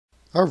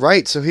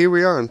Alright, so here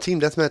we are on Team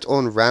Deathmatch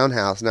on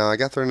Roundhouse. Now, I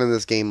got thrown in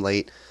this game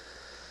late.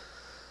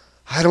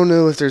 I don't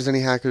know if there's any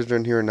hackers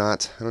in here or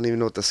not. I don't even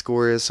know what the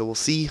score is, so we'll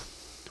see.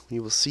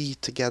 We will see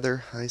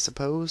together, I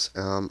suppose.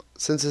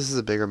 Since this is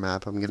a bigger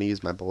map, I'm going to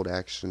use my bold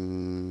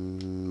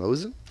action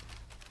Mosin.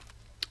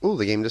 Ooh,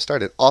 the game just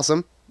started.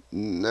 Awesome.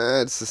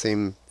 Nah, it's the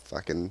same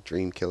fucking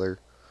dream killer.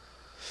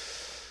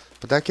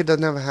 But that kid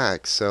doesn't have a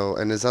hack, so,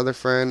 and his other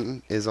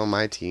friend is on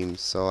my team,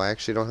 so I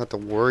actually don't have to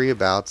worry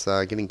about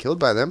getting killed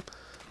by them.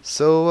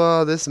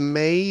 So, this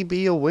may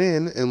be a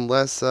win,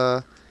 unless,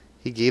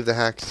 he gave the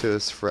hacks to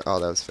his friend. Oh,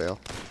 that was fail.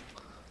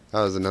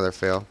 That was another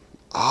fail.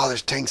 Oh,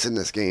 there's tanks in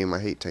this game. I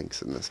hate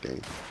tanks in this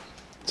game.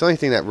 The only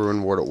thing that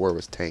ruined World at War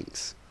was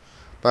tanks.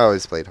 But I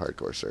always played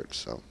hardcore search,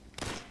 so.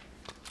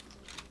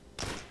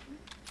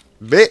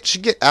 Bitch,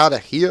 get out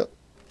of here.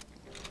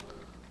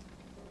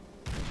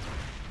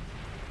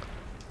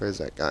 Where's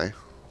that guy?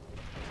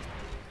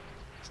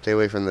 Stay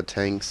away from the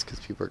tanks,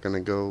 because people are going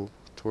to go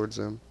towards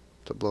them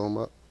to blow them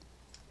up.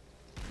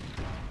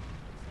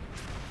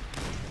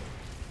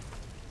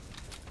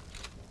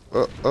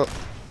 Oh, oh.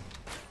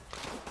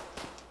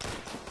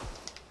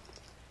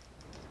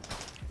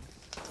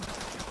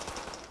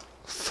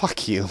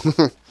 Fuck you.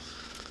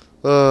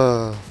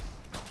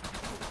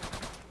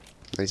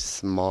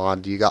 Nice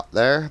mod you got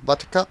there,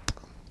 Buttercup.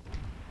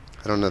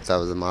 I don't know if that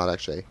was a mod,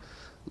 actually.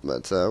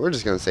 But we're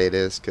just going to say it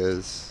is,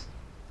 because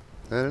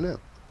I don't know.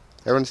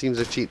 Everyone seems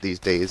to cheat these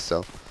days,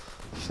 so.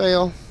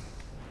 Fail.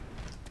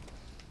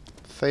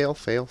 Fail,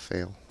 fail,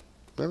 fail.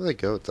 I don't really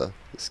go with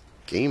this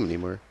game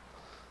anymore.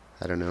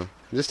 I don't know.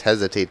 I just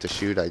hesitate to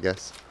shoot, I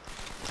guess.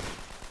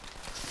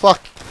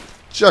 Fuck.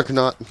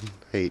 Juggernaut.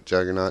 Hate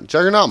Juggernaut.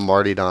 Juggernaut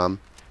Martyrdom.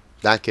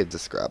 That kid's a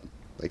scrub.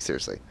 Like,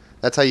 seriously.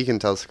 That's how you can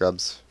tell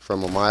scrubs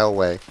from a mile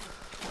away.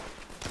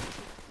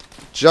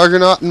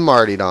 Juggernaut and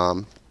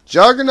Martyrdom.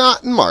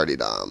 Juggernaut and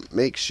Martyrdom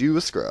makes you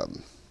a scrub.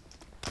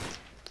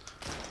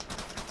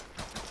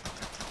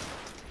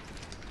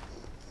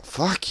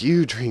 Fuck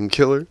you, Dream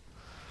Killer.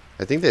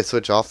 I think they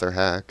switch off their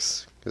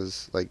hacks.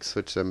 Because, like,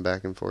 switch them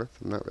back and forth.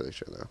 I'm not really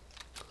sure, though.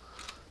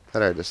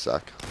 That I just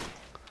suck.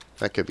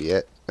 That could be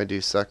it. I do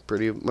suck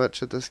pretty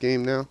much at this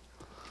game now.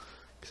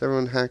 Because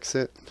everyone hacks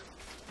it.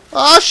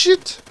 Ah,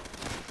 shit!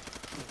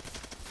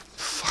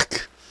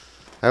 Fuck.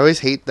 I always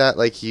hate that,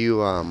 like, you,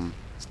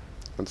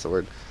 what's the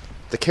word?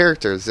 The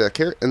characters,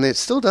 and it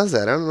still does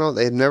that. I don't know,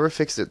 they've never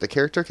fixed it. The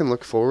character can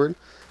look forward,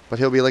 but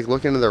he'll be, like,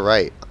 looking to the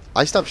right.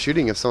 I stop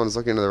shooting if someone's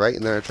looking to the right,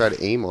 and then I try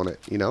to aim on it,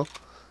 you know?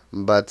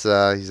 But,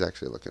 he's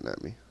actually looking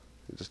at me.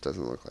 It just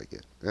doesn't look like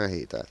it. I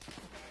hate that.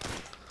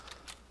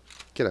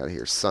 Get out of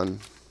here, son.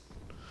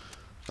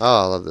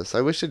 Oh, I love this. I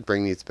wish they'd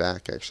bring these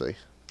back, actually.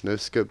 No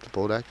scoped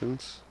bolt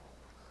actions.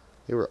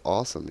 They were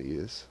awesome to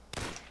use.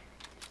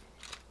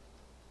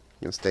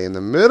 Gonna stay in the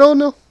middle?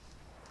 No.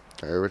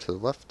 Right, over to the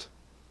left.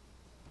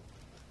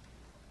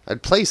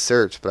 I'd play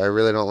search, but I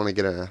really don't want to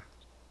get a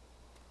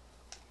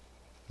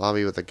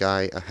lobby with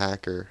a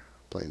hacker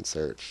playing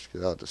search,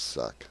 because that'll just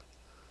suck.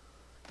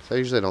 So I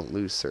usually don't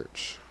lose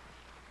search.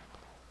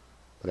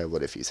 But I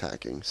would if he's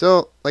hacking.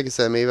 So, like I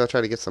said, maybe I'll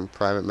try to get some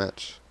private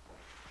match.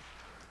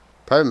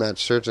 Private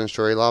match search and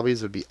story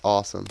lobbies would be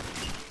awesome.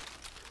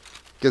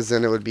 Because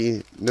then it would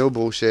be no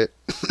bullshit.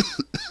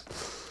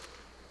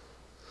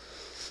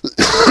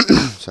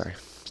 Sorry.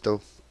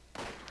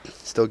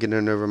 Still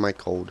getting over my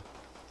cold.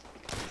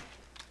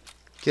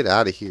 Get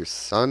out of here,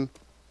 son.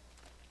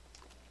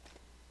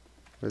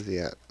 Where's he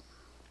at?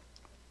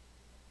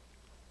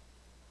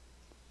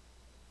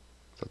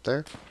 Is up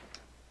there?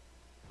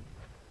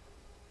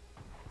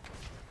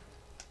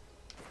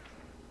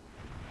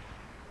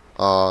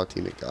 Oh,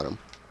 teammate got him.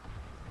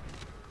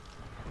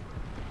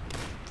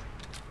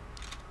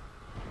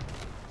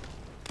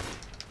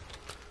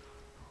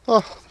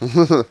 Oh.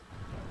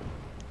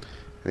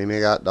 Teammate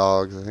got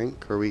dogs, I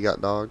think. Or we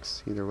got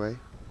dogs. Either way.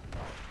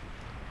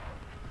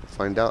 We'll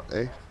find out,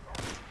 eh?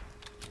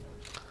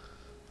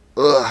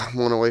 Ugh, I'm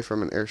one away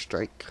from an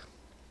airstrike.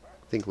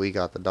 I think we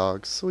got the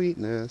dogs.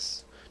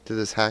 Sweetness. Did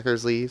this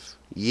hackers leave?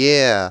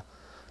 Yeah.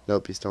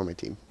 Nope, he's still on my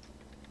team.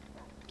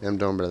 I'm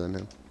doing better than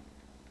him.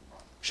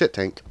 Shit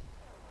tank.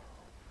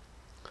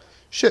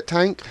 Shit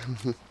tank.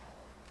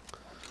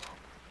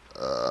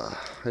 I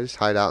just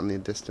hide out in the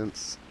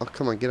distance. Oh,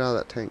 come on, get out of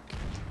that tank.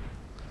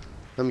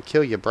 Let me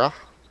kill you, brah.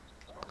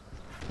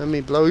 Let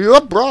me blow you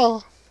up,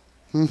 brah.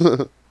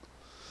 I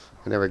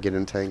never get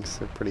in tanks.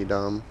 They're pretty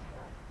dumb.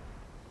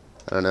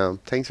 I don't know.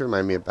 Tanks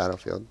remind me of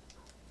Battlefield.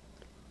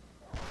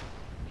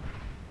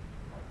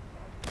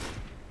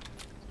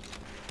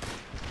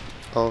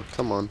 Oh,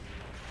 come on.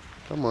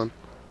 Come on.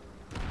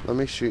 Let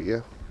me shoot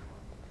you.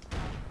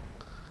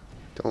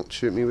 Don't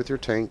shoot me with your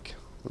tank.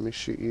 Let me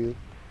shoot you.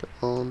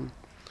 Come on.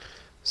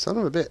 Son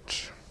of a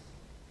bitch.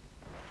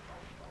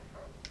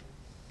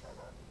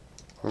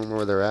 I don't know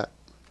where they're at.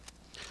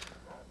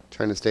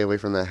 Trying to stay away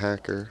from that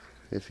hacker.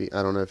 I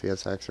don't know if he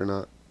has hacks or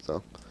not.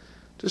 So,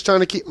 just trying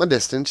to keep my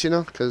distance, you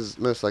know, because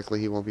most likely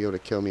he won't be able to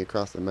kill me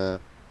across the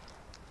map.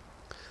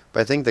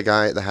 But I think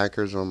the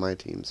hacker's on my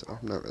team, so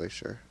I'm not really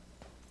sure.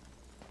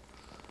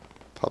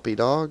 Puppy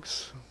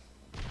dogs.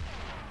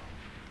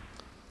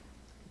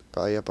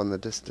 Probably up on the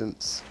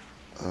distance.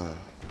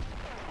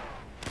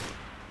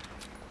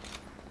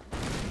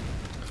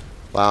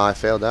 Wow, I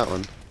failed that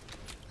one.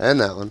 And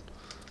that one.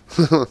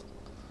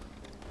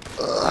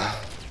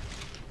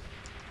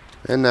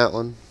 And that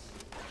one.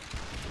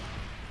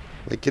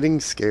 Like getting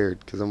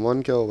scared because I'm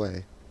one kill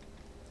away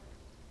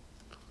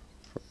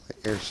from my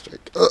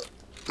airstrike.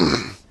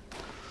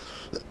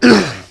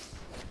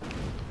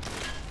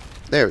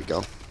 There we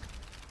go.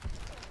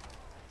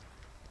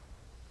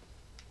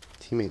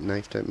 Teammate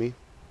knifed at me.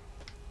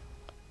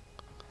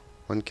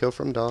 One kill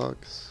from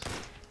dogs.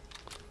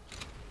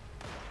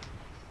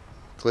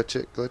 Glitch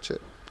it, glitch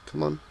it.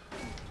 Come on.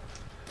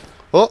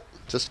 Oh,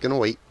 just gonna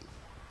wait.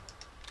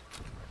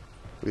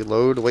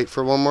 Reload, wait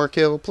for one more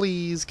kill.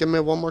 Please, give me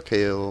one more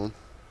kill.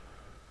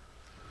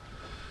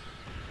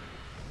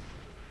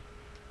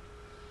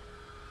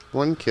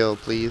 One kill,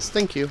 please.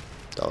 Thank you.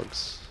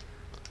 Dogs.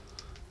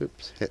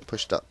 Oops, hit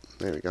pushed up.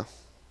 There we go.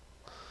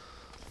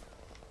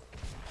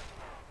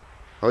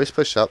 Always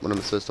push up when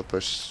I'm supposed to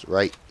push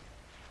right.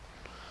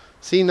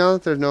 See, now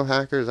that there's no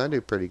hackers, I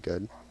do pretty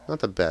good. Not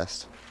the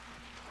best.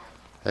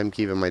 I'm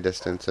keeping my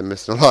distance and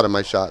missing a lot of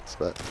my shots,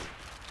 but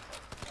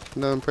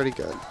I'm doing pretty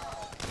good.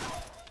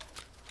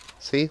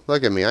 See,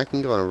 look at me. I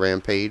can go on a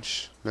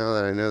rampage now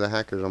that I know the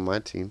hacker's on my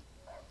team.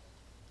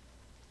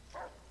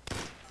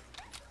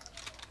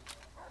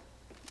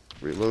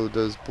 Reload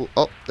those.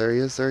 Oh, there he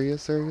is. There he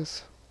is. There he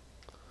is.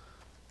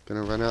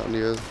 Gonna run out into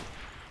the.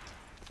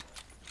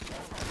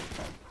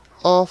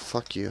 Oh,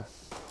 fuck you.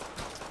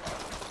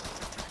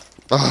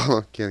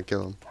 Oh, can't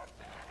kill him.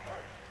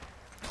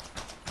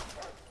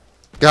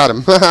 Got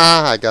him.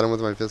 I got him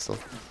with my pistol.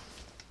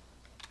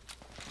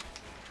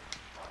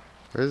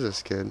 Where is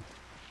this kid?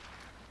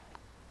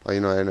 Oh, you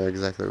know, I know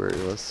exactly where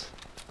he was.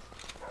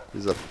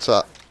 He's up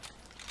top.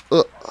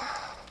 Ugh.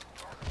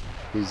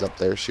 He's up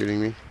there shooting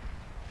me,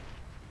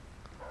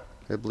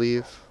 I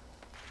believe.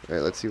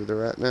 Alright, let's see where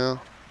they're at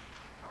now.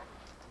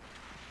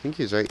 I think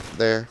he's right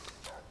there.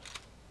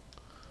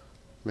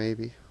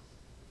 Maybe.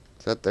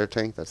 Is that their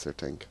tank? That's their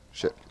tank.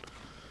 Shit.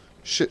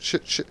 Shit,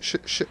 shit, shit,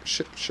 shit, shit,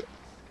 shit, shit.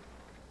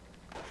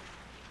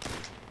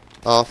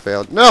 Oh,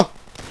 failed. No!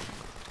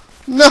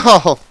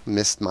 No!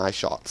 Missed my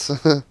shots.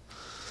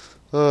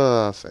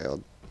 Oh,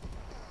 failed.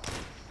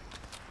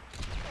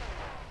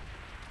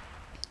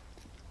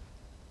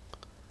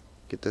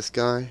 Get this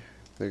guy.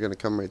 They're gonna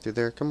come right through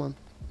there. Come on.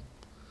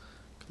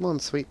 Come on,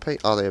 sweet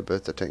pate. Oh, they have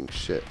both the tanks.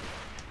 Shit.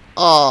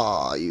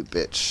 Oh, you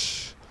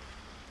bitch.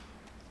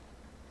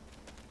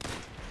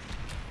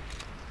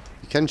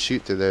 You can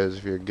shoot through those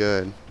if you're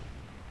good.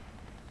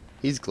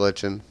 He's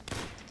glitching.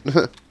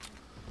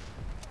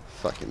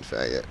 Fucking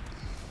faggot.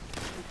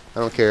 I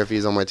don't care if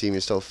he's on my team,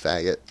 he's still a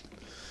faggot.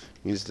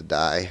 He needs to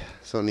die.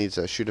 Someone needs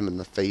to shoot him in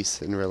the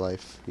face in real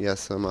life.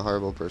 Yes, I'm a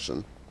horrible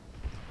person.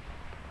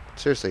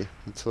 Seriously,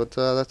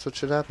 that's what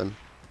should happen.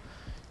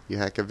 You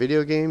hack a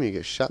video game, you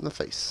get shot in the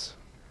face.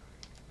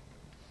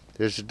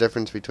 There's a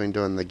difference between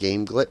doing the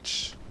game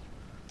glitch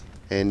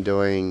and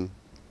doing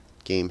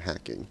game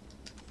hacking.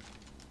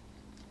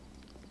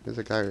 There's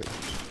a guy.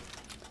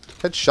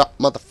 Headshot,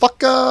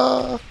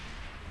 motherfucker!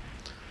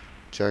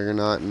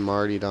 Juggernaut and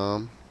Marty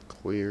Dom.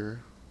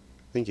 Queer.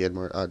 I think he had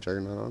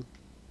Juggernaut on.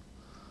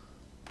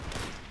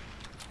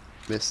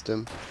 Missed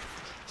him.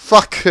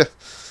 Fuck!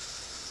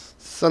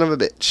 Son of a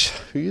bitch.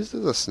 Who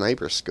uses a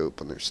sniper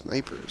scope on their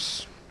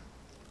snipers?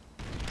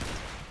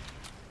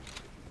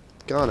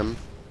 Got him.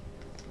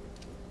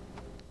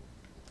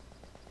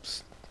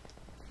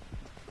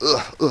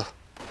 Ugh, ugh.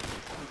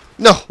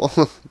 No!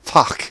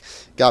 Fuck!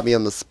 Got me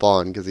on the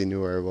spawn because he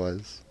knew where I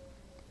was.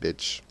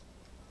 Bitch.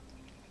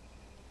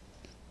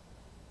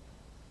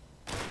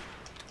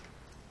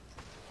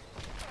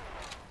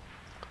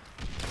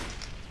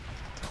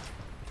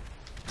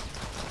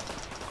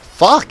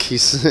 Fuck! He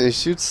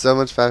shoots so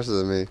much faster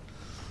than me.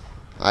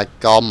 I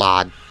call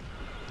mod.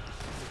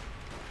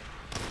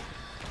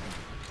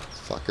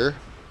 Fucker.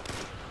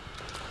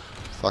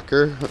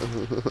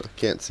 Fucker.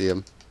 Can't see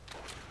him.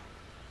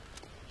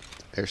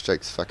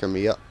 Airstrike's fucking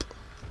me up.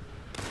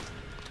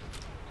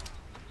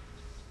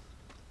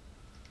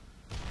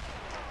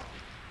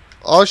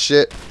 Oh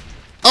shit.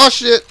 Oh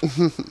shit. This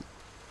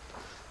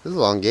is a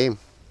long game.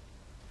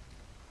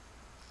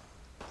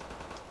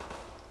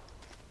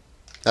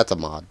 That's a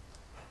mod.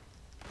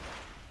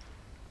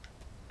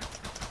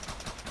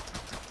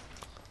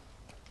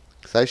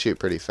 Cause I shoot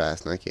pretty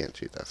fast and I can't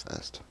shoot that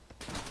fast.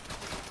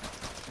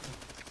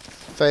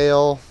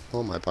 Fail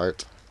on my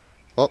part.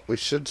 Oh, we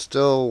should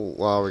still.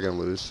 Well, we're gonna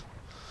lose.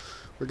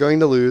 We're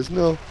going to lose.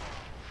 No.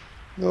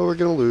 No, we're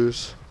gonna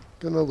lose.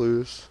 Gonna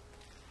lose.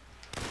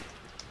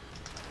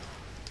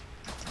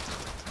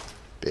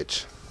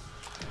 Bitch.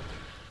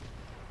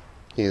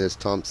 Hey, this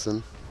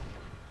Thompson.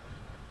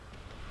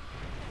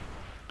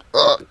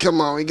 Oh,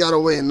 come on, we gotta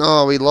win.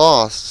 No, we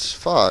lost.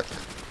 Fuck.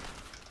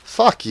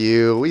 Fuck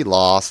you, we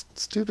lost.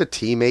 Stupid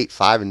teammate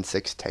 5 and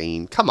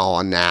 16. Come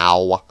on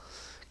now.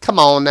 Come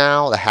on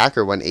now. The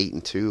hacker went 8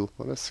 and 2.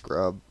 What a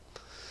scrub.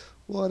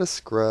 What a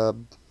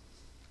scrub.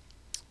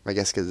 I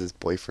guess because his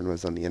boyfriend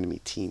was on the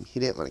enemy team. He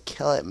didn't want to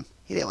kill him.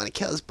 He didn't want to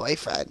kill his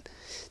boyfriend.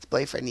 His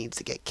boyfriend needs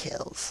to get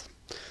kills.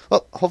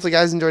 Well, hopefully you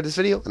guys enjoyed this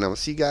video, and I will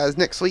see you guys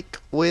next week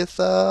with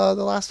the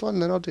last one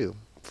that I'll do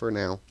for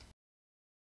now.